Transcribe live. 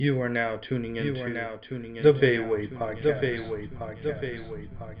You are now tuning into the BayWay podcast. The BayWay podcast. The BayWay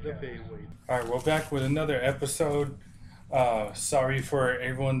podcast. The BayWay. All right, we're back with another episode. Sorry for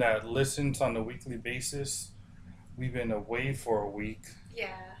everyone that listens on a weekly basis. We've been away for a week, Yeah,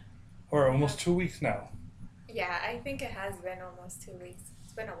 or we almost have. 2 weeks now. Yeah, I think it has been almost 2 weeks.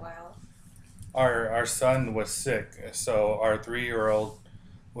 It's been a while. Our son was sick, so our 3-year-old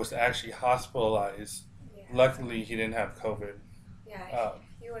was actually hospitalized. Yeah, Luckily, he didn't have COVID. yeah, Um,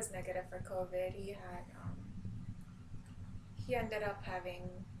 he was negative for COVID. He ended up having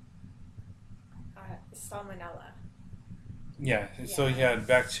salmonella. yeah, so he Yeah, had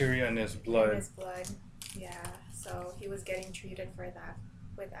bacteria in his in blood. his blood. Yeah, so he was getting treated for that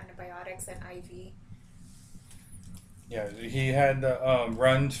with antibiotics and IV. Yeah, he had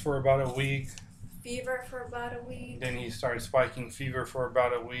runs for about a week. Fever for about a week. Then he started spiking fever for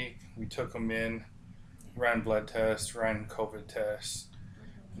about a week. We took him in, ran blood tests, ran COVID tests,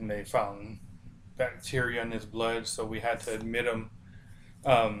 and they found bacteria in his blood. So we had to admit him.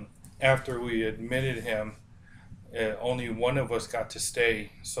 After we admitted him, only one of us got to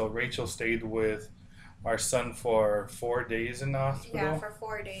stay. So Rachel stayed with our son for 4 days in the Yeah, hospital, for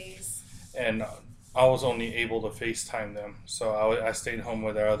 4 days. and I was only able to FaceTime them. So I stayed home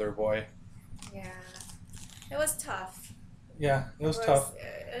with our other boy. Yeah, it was tough. Yeah, it It was was tough.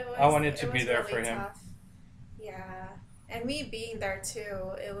 it I was wanted to it be was there really for him. tough. Yeah. And me being there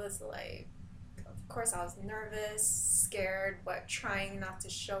too, it was like of course I was nervous, scared, but trying not to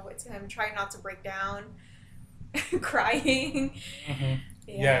show it to him, trying not to break down, crying. hmm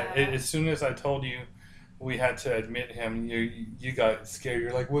Yeah, Yeah. as soon as I told you we had to admit him, you got scared.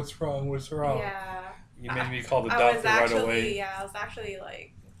 You're like, "What's wrong? What's wrong?" Yeah. You I, made me call the I was doctor right actually, away. yeah, I was actually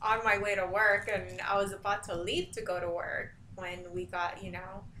like on my way to work and I was about to leave to go to work when we got,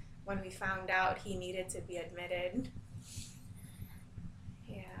 when we found out he needed to be admitted.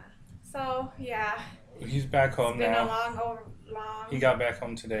 Yeah. So, yeah, He's back it's home been a now. long, He long, got back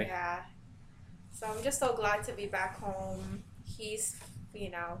home today. yeah. So I'm just so glad to be back home. He's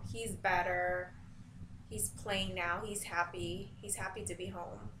better. He's playing now. He's happy. He's happy to be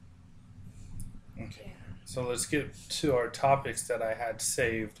home. Okay, Yeah. so let's get to our topics that I had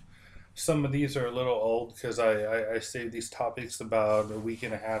saved. Some of these are a little old because I saved these topics about a week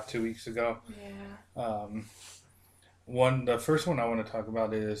and a half, 2 weeks ago. Yeah. Um, the first one I want to talk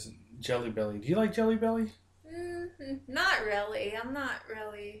about is Jelly Belly. Do you like Jelly Belly? Not really. I'm not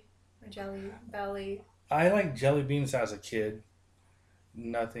really a jelly belly. I like jelly beans as a kid.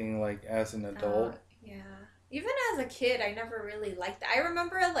 Nothing like as an Uh, adult. yeah. Even as a kid, I never really liked it. I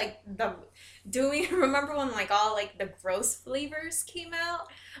remember like the doing. Remember when like all like the gross flavors came out?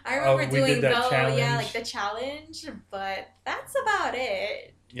 I remember Oh, we did doing that though, yeah, like challenge. the challenge. But that's about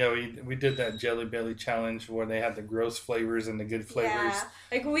it. Yeah, we did that Jelly Belly challenge where they had the gross flavors and the good flavors. Yeah,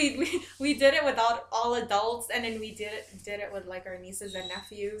 like we did it without all adults, and then we did it with like our nieces and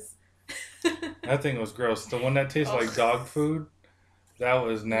nephews. That thing was gross. The one that tastes like Oh, dog food, that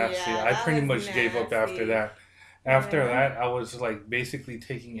was nasty. yeah, I that pretty was much gave up after nasty. that. After Yeah, that, I was like basically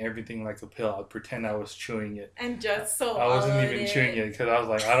taking everything like a pill. I'd pretend I was chewing it. and just so I all wasn't of even chewing it. it because I was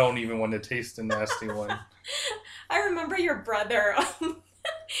like, I don't even want to taste the nasty one. I remember your brother.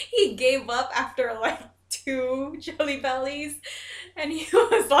 He gave up after like two Jelly Bellies, and he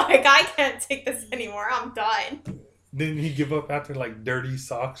was like, "I can't take this anymore. I'm done." Didn't he give up after like dirty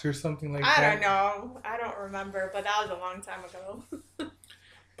socks or something like I don't that? know. I don't remember, but that was a long time ago.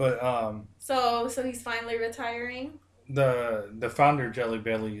 But So he's finally retiring. the founder of Jelly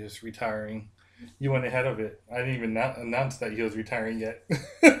Belly is retiring. You went ahead of it. I didn't even announce that he was retiring yet.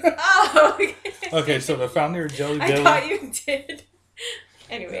 Oh, Okay, so okay. the founder of Jelly I Belly. thought you did.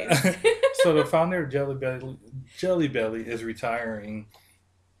 Anyways. So the founder of Jelly Belly is retiring,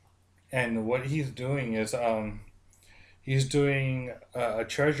 and what he's doing is he's doing a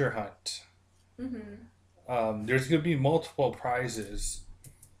treasure hunt. Mhm. There's gonna be multiple prizes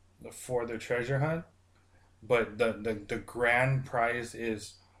for the treasure hunt, but the grand prize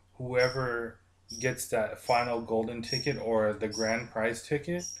is whoever gets that final golden ticket or the grand prize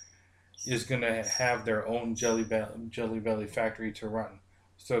ticket is gonna have their own Jelly Belly factory to run.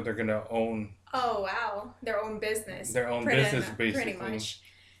 So they're gonna own Oh wow, their own business, their own pretty business pretty basically. much.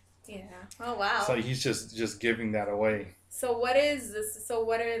 Yeah. Oh So wow. he's just giving that away. So what is this? So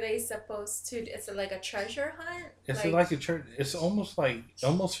what are they supposed to? It's like a treasure hunt, It's like. like a church. It's almost like it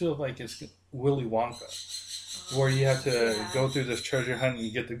almost feels like it's Willy Wonka, where you have to Yeah, go through this treasure hunt. And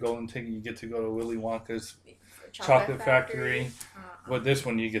you get to go and take. You get to go to Willy Wonka's chocolate chocolate factory. factory. With this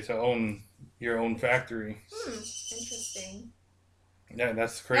one, you get to own your own factory. Hmm. Interesting. Yeah,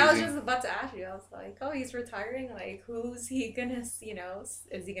 that's Yeah, I was crazy. just about to ask you. I was like, oh, he's retiring. Like, who's he gonna, is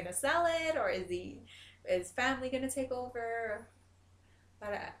he gonna sell it or is family gonna take over?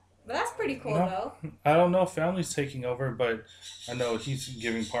 But, uh, but that's pretty cool No, though. I don't know if family's taking over, but I know he's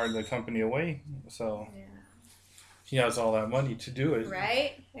giving part of the company away, so Yeah. he has all that money to do it.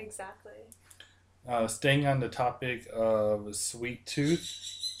 Right? Exactly. Staying on the topic of sweet tooth,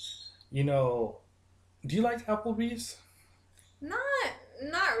 you know, do you like Applebee's? Not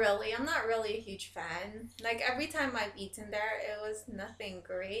not really. I'm not really a huge fan. Like every time I've eaten there, it was nothing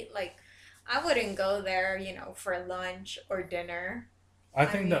great. Like I wouldn't go there, for lunch or dinner. I I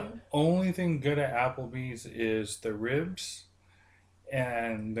think the mean, only thing good at Applebee's is the ribs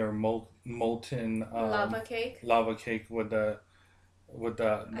and their molten lava cake, lava cake with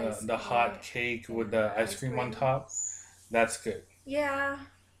ice the hot cream, cake yeah, with the ice ice cream on cream. top. That's good. Yeah.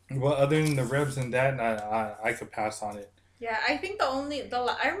 Well, other than the ribs and that, I could pass on it. Yeah, I think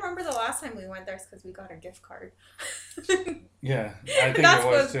I remember the last time we went there is because we got a gift card. Yeah, I think it That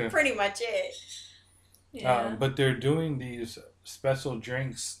was was too. pretty much it. Yeah. But they're doing these special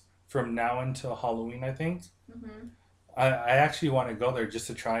drinks from now until Halloween, I think. hmm I actually want to go there just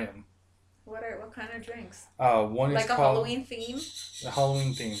to try them. what kind of drinks? One is Like a called Halloween theme? the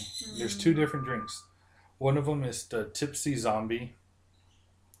Halloween theme. There's two Mm. different drinks. One of them is the Tipsy Zombie.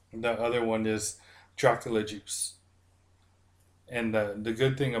 The other one is Dracula Juice. And the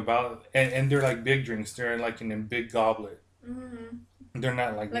good thing about and they're like big drinks. They're like in a big goblet. hmm They're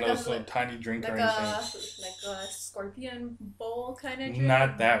not like Like no a so tiny drink or like anything. a scorpion bowl kind of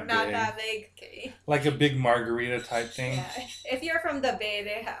Not drink. that Not big. that big. Okay. Like a big margarita type thing. Yeah. If you're from the Bay,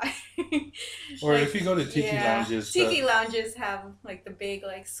 they have Or if you go to Tiki yeah. Lounges, Tiki lounges have like the big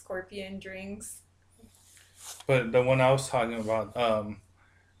like scorpion drinks. but the one I was talking about,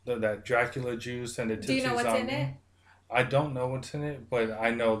 that Dracula juice and the Do you know Tipsy what's in it? Zombie. I don't know what's in it, but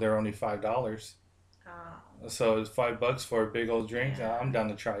I know they're only $5. Oh, So it's $5 for a big old drink. I'm yeah. down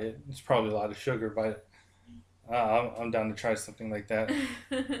to try it. It's probably a lot of sugar, but I'm down to try something like that.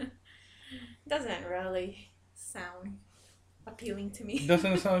 Doesn't really sound appealing to me.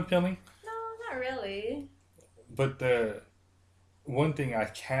 Doesn't it sound appealing? No, not really. But the one thing I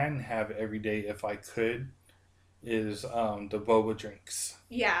can have every day if I could is the boba drinks.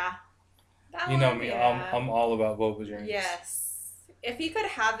 Yeah, that You know one, me, yeah. I'm all about boba drinks. Yes. If he could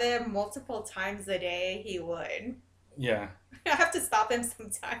have it multiple times a day, he would. Yeah, I have to stop him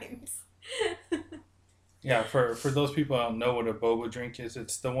sometimes. yeah. For those people that don't know what a boba drink is,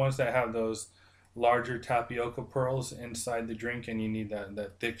 it's the ones that have those larger tapioca pearls inside the drink, and you need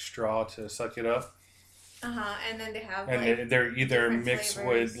that thick straw to suck it up. Uh-huh. And then they have And like they're either different mixed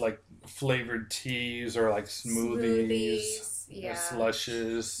with flavors. like flavored teas or like smoothies, Smoothies, yeah.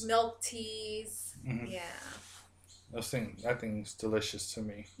 slushes. Milk teas. Hmm. Yeah. Those things, that thing's delicious to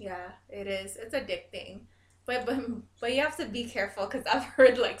me. Yeah, it is. It's addicting. But but you have to be careful because I've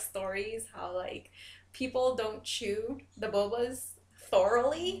heard like stories how like people don't chew the bobas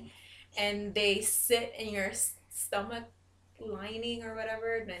thoroughly and they sit in your stomach lining or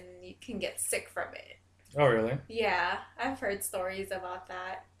whatever, then you can get sick from it. Oh, really? Yeah, I've heard stories about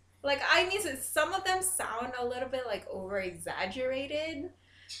that. Like, I mean, some of them sound a little bit like over exaggerated,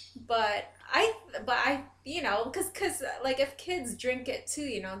 but because like if kids drink it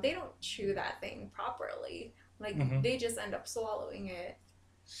too, they don't chew that thing properly. Like Hmm. they just end up swallowing it.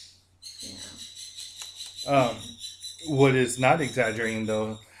 Yeah. Um, what is not exaggerating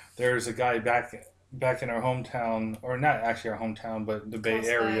though, there's a guy back in our hometown, or not actually our hometown, but the Bay Close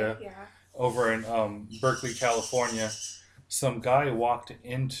by, Area, yeah. over in Berkeley, California. Some guy walked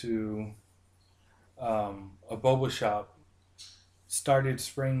into a boba shop, started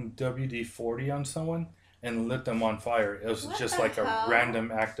spraying WD 40 on someone, and lit them on fire. It was What just the like a hell?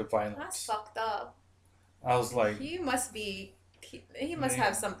 random act of That's violence. fucked up. I was like, He must be. He must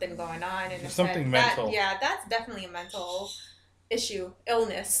have something going on in his head. something That mental. yeah, that's definitely a mental issue,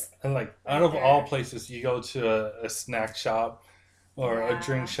 illness And like, out right of all there. places, you go to a snack shop or a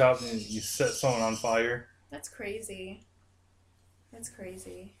drink Yeah, shop and you set someone on fire. that's crazy. That's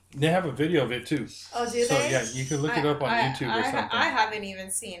crazy. They have a video of it too. Oh, do So they? yeah, you can look I it up on I YouTube or I something. haven't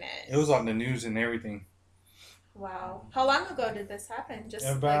even seen It it. was on the news and everything. Wow. How long ago did this happen? Just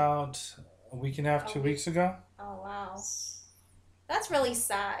like About a week and a half, a 2 weeks week. ago. Oh wow. That's really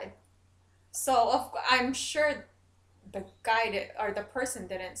sad. So I'm sure the guy or the person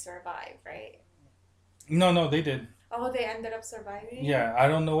didn't survive, right? No, no, they did. Oh, they ended up surviving. Yeah, I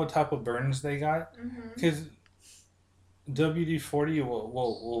don't know what type of burns they got Mhm. because WD 40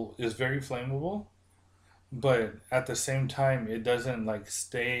 is very flammable, but at the same time, it doesn't like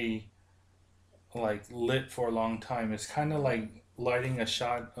stay like lit for a long time. It's kind of like lighting a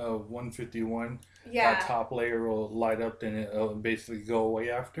shot of 151, that Yeah. top layer will light up and it'll basically go away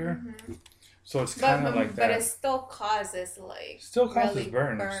after. Hmm. So it's But, kind of like but it that. still causes like Still causes really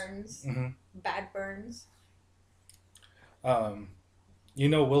burns. burns, hmm bad burns. Um, you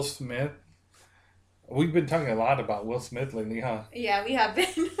know Will Smith. We've been talking a lot about Will Smith lately, huh? Yeah, we have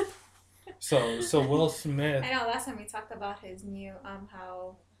been. So Will Smith, I know last time we talked about his new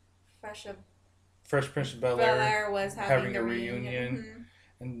how Fresh of Fresh Prince of Bel Bel Air, Air was having having a the reunion. reunion,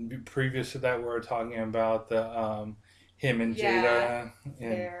 Hmm. and previous to that, we were talking about the him and Yeah, Jada,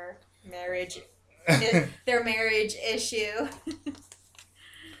 and their marriage, their marriage issue.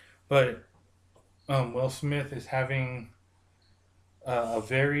 but Will Smith is having a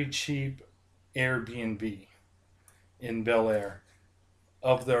very cheap Airbnb in Bel Air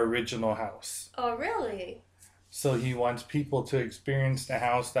of the original house. Oh, really? So he wants people to experience the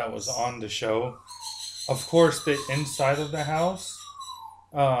house that was on the show. Of course, the inside of the house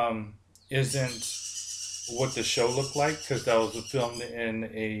isn't what the show looked like because that was filmed in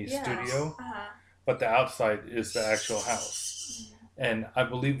a Yeah. studio, Uh-huh. but the outside is the actual house. And I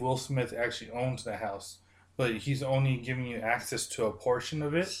believe Will Smith actually owns the house, but he's only giving you access to a portion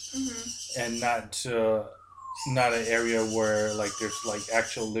of it Mm-hmm. and not an area where like there's like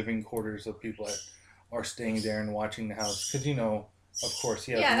actual living quarters of people that are staying there and watching the house because of course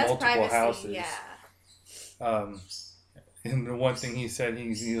he has Yeah, that's multiple privacy. houses. Yeah. um, and the one thing he said,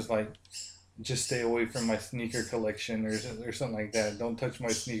 he was like, just stay away from my sneaker collection or something like that. Don't touch my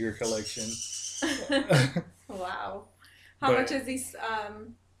sneaker collection. Wow. How But much is these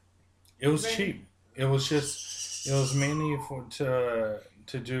it was rent? cheap. It was mainly for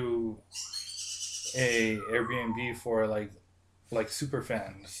to do a Airbnb for like super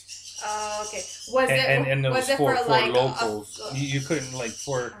fans. Oh, okay. And it Was was it for for like locals. You couldn't like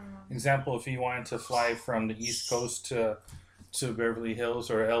for um, example if you wanted to fly from the East Coast to Beverly Hills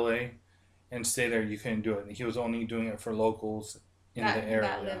or LA and stay there, you couldn't do it. He was only doing it for locals in the that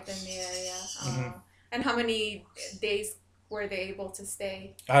area. lived in the area? hmm Oh. And how many days were they able to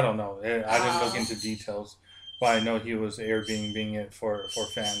stay? I don't know. I didn't look Oh, into details, but I know he was Airbnb it for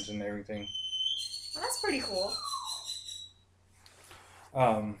fans and everything. well, that's pretty cool.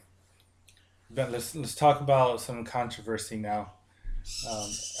 Um, but let's talk about some controversy now.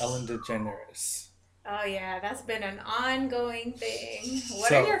 Ellen DeGeneres. Oh yeah, that's been an ongoing thing.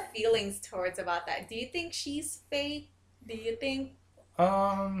 What are So, your feelings towards about that? Do you think she's fake? Do you think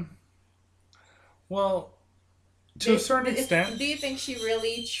um, well, to a did, certain did extent, do you think she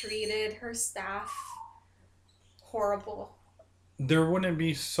really treated her staff horrible? there wouldn't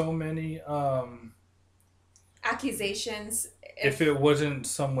be so many Accusations if if it wasn't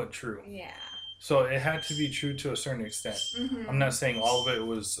somewhat true. yeah. So it had to be true to a certain extent. I'm Mhm. not saying all of it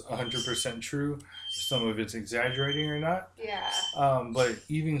was 100% true. Some of it's exaggerating or not. Yeah. But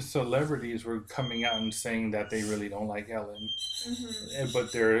even celebrities were coming out and saying that they really don't like Ellen. Mhm.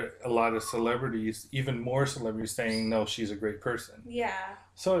 But there are a lot of celebrities, even more celebrities, saying no, she's a great person. Yeah.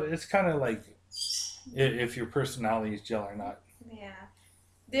 So it's kind of like if your personalities gel or not. Yeah.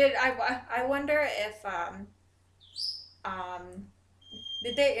 I wonder if um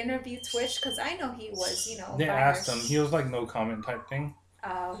did they interview Twitch? Because I know he was, They by her. asked him. He was like no comment type thing,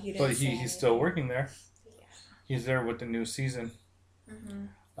 Oh, he didn't but say he's still anything. working there. Yeah. He's there with the new season. Mhm.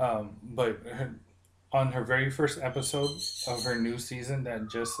 On her very first episode of her new season that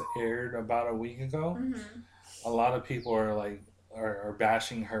just aired about a week ago, Mhm. a lot of people are like are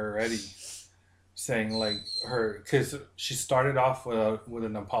bashing her already, saying like her because she started off with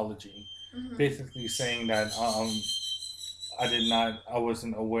an apology, Mhm. basically saying that I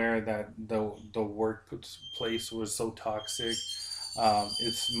wasn't aware that the workplace was so toxic.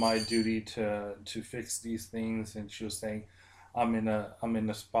 It's my duty to fix these things, and she was saying, I'm in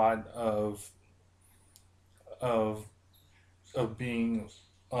a spot of of being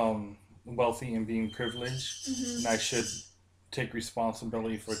wealthy and being privileged, and Mhm. I should take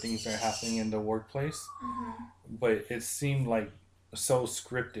responsibility for things that are happening in the workplace. Mhm. But it seemed like so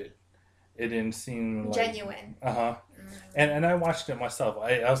scripted. It didn't seem like Genuine. uh huh. Mm. And I watched it myself.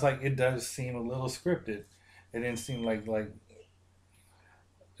 I was like, it does seem a little scripted. It didn't seem like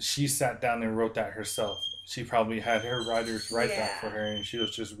she sat down and wrote that herself. She probably had her writers write that for Yeah. her, and she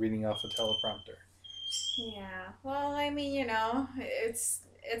was just reading off a teleprompter. Yeah. Well, I mean, it's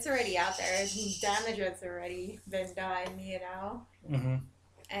already out there. Damage has already been done, Mm-hmm.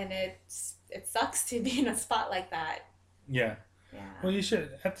 and it sucks to be in a spot like that. Yeah. Well, Yeah. you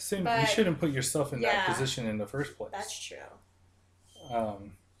should at the same. You But shouldn't put yourself in that yeah, position in the first that's place. true.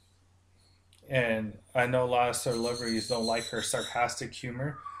 Um, and I know a lot of celebrities don't like her sarcastic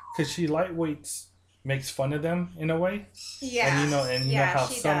humor because she lightweights makes fun of them in a way. Yeah. And you know Yeah, how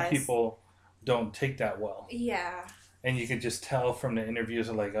she some does. people don't take that well. Yeah. And you can just tell from the interviews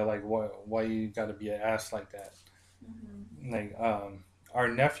like why you got to be an ass like that. Hmm. Like our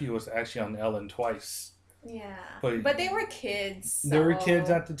nephew was actually on Ellen twice, Yeah. but But they were kids, they were kids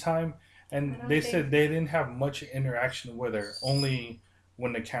so at the time, I and they don't said think. they didn't have much interaction with her, only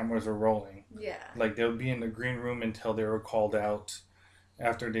when the cameras were rolling. Yeah. Like they would be in the green room until they were called out.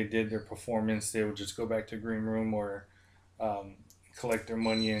 After they did their performance, they would just go back to green room or um, collect their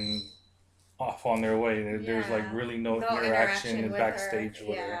money and off on their way. There's like Yeah. really no No interaction interaction in with her. backstage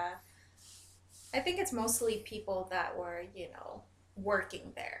with her. Yeah. I think it's mostly people that were,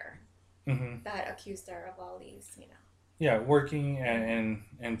 working there Hmm. that accused her of all these. Yeah, working and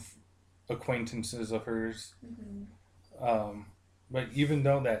acquaintances of hers. Hmm. Um, but even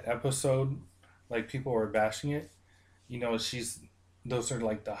though that episode, like people were bashing it, she's those are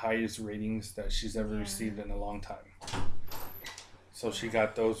like the highest ratings that she's ever Yeah. received in a long time. So she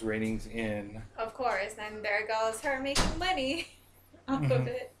got those ratings in. Of course, and there goes her making money off of Hmm.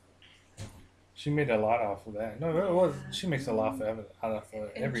 it. She made a lot off of that. No, it was, she makes a lot out of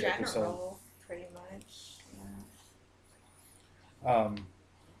In every episode. general, pretty much. Um,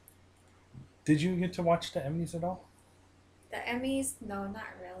 did you get to watch the Emmys at all? The Emmys? No, not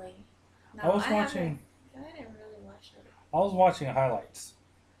really. No, I was haven't. watching. I didn't really watch it. I was watching highlights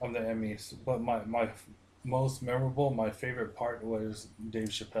of the Emmys, but my most memorable, my favorite part was Dave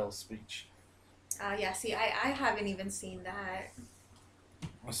Chappelle's speech. Yeah, see, I haven't even seen that.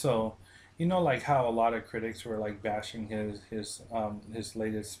 So, like how a lot of critics were like bashing his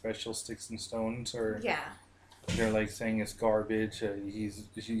latest special Sticks and Stones, or Yeah. they're like saying it's garbage. He's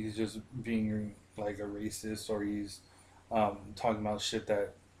just being like a racist, or he's talking about shit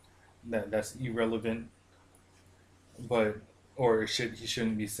that's irrelevant, but or shit he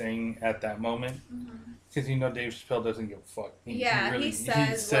shouldn't be saying at that moment. Hmm. Because Dave Chappelle doesn't give a fuck. Yeah, he He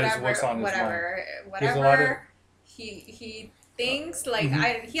says says whatever, what's on his mind. whatever, There's a lot of whatever he thinks. Like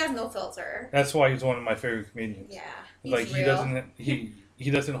mhm. he has no filter. That's why he's one of my favorite comedians. Yeah, Like he's real.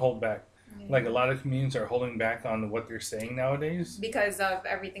 he doesn't hold back. Yeah. Like a lot of comedians are holding back on what they're saying nowadays. Because of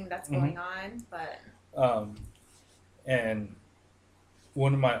everything that's going on, but Um, and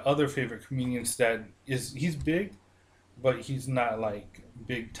one of my other favorite comedians he's big, but he's not like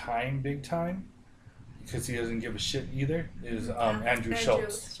big time because he doesn't give a shit either. Is Andrew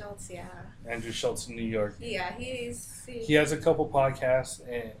Schultz. Schultz, yeah. Andrew Schultz in New York. Yeah, He has a couple podcasts,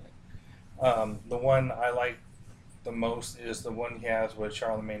 and the one I like the most is the one he has with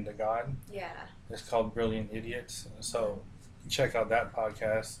Charlemagne the God. Yeah. It's called Brilliant Idiots. So check out that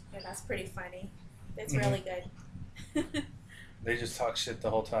podcast. Yeah, that's pretty funny. It's Mhm. really good. They just talk shit the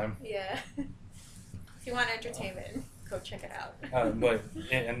whole time. Yeah. If you want entertainment, go check it out. But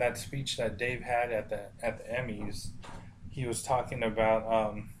in that speech that Dave had at the Emmys, he was talking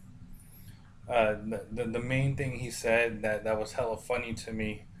about the main thing he said that was hella funny to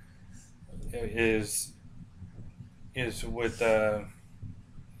me is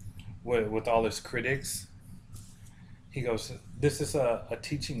with all his critics. He goes, "This is a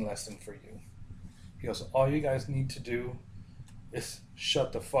teaching lesson for you." He goes, "All you guys need to do is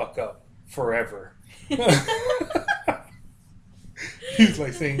shut the fuck up forever." He's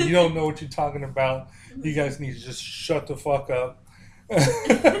like saying, "You don't know what you're talking about. You guys need to just shut the fuck up."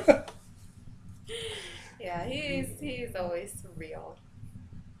 Yeah, he's always real.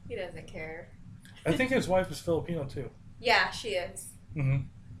 He doesn't care. I think his wife is Filipino too. Yeah, she is. Hmm. Hmm.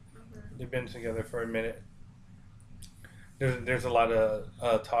 They've been together for a minute. There's a lot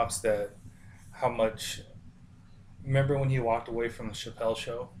of talks that how much. Remember when he walked away from the Chappelle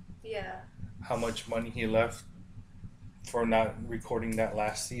show? Yeah. How much money he left for not recording that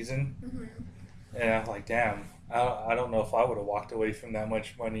last season? Hmm. And I was like, damn, I don't know if I would have walked away from that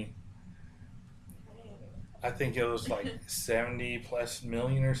much money. I think it was like 70 plus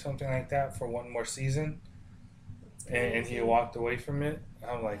million or something like that for one more season. And he walked away from it.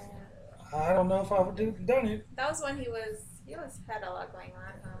 I'm like, I don't know if I would have done it. That was when he had a lot going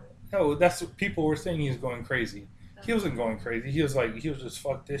on, huh? No, that's what people were saying. He was going crazy. He wasn't going crazy. He was just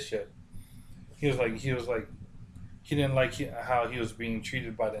fuck this shit. He was like, he didn't like how he was being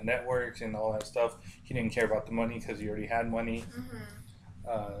treated by the networks and all that stuff. He didn't care about the money because he already had money. Mm-hmm.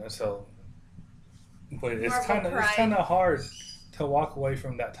 But it's More of a kind pride. of hard to walk away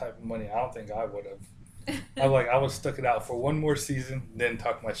from that type of money. I don't think I would have. I would stuck it out for one more season, then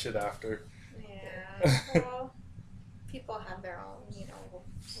talk my shit after. Yeah. Well, people have their own,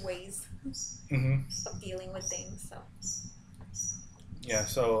 ways Hmm. of dealing with things. So. Yeah.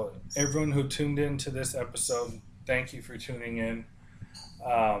 So everyone who tuned in to this episode, thank you for tuning in.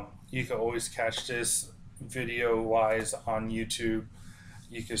 You can always catch this video wise on YouTube.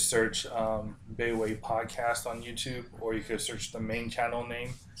 You could search BayWay Podcast on YouTube, or you could search the main channel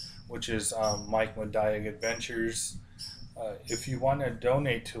name, which is Mike Madiag Adventures. If you want to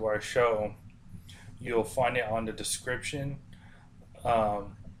donate to our show, you'll find it on the description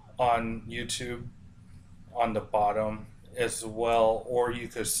on YouTube on the bottom as well, or you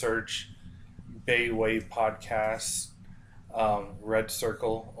could search BayWay Podcast, Red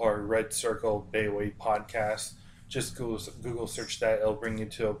Circle, or Red Circle BayWay Podcast. Just Google search that. It'll bring you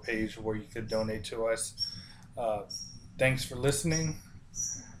to a page where you could donate to us. Thanks for listening.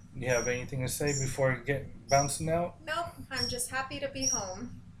 You have anything to say before you get bouncing out? Nope. I'm just happy to be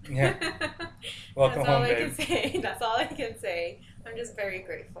home. Yeah. Welcome home, babe. That's all I can say. I'm just very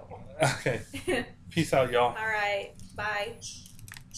grateful. Okay. Peace out, y'all. All right. Bye.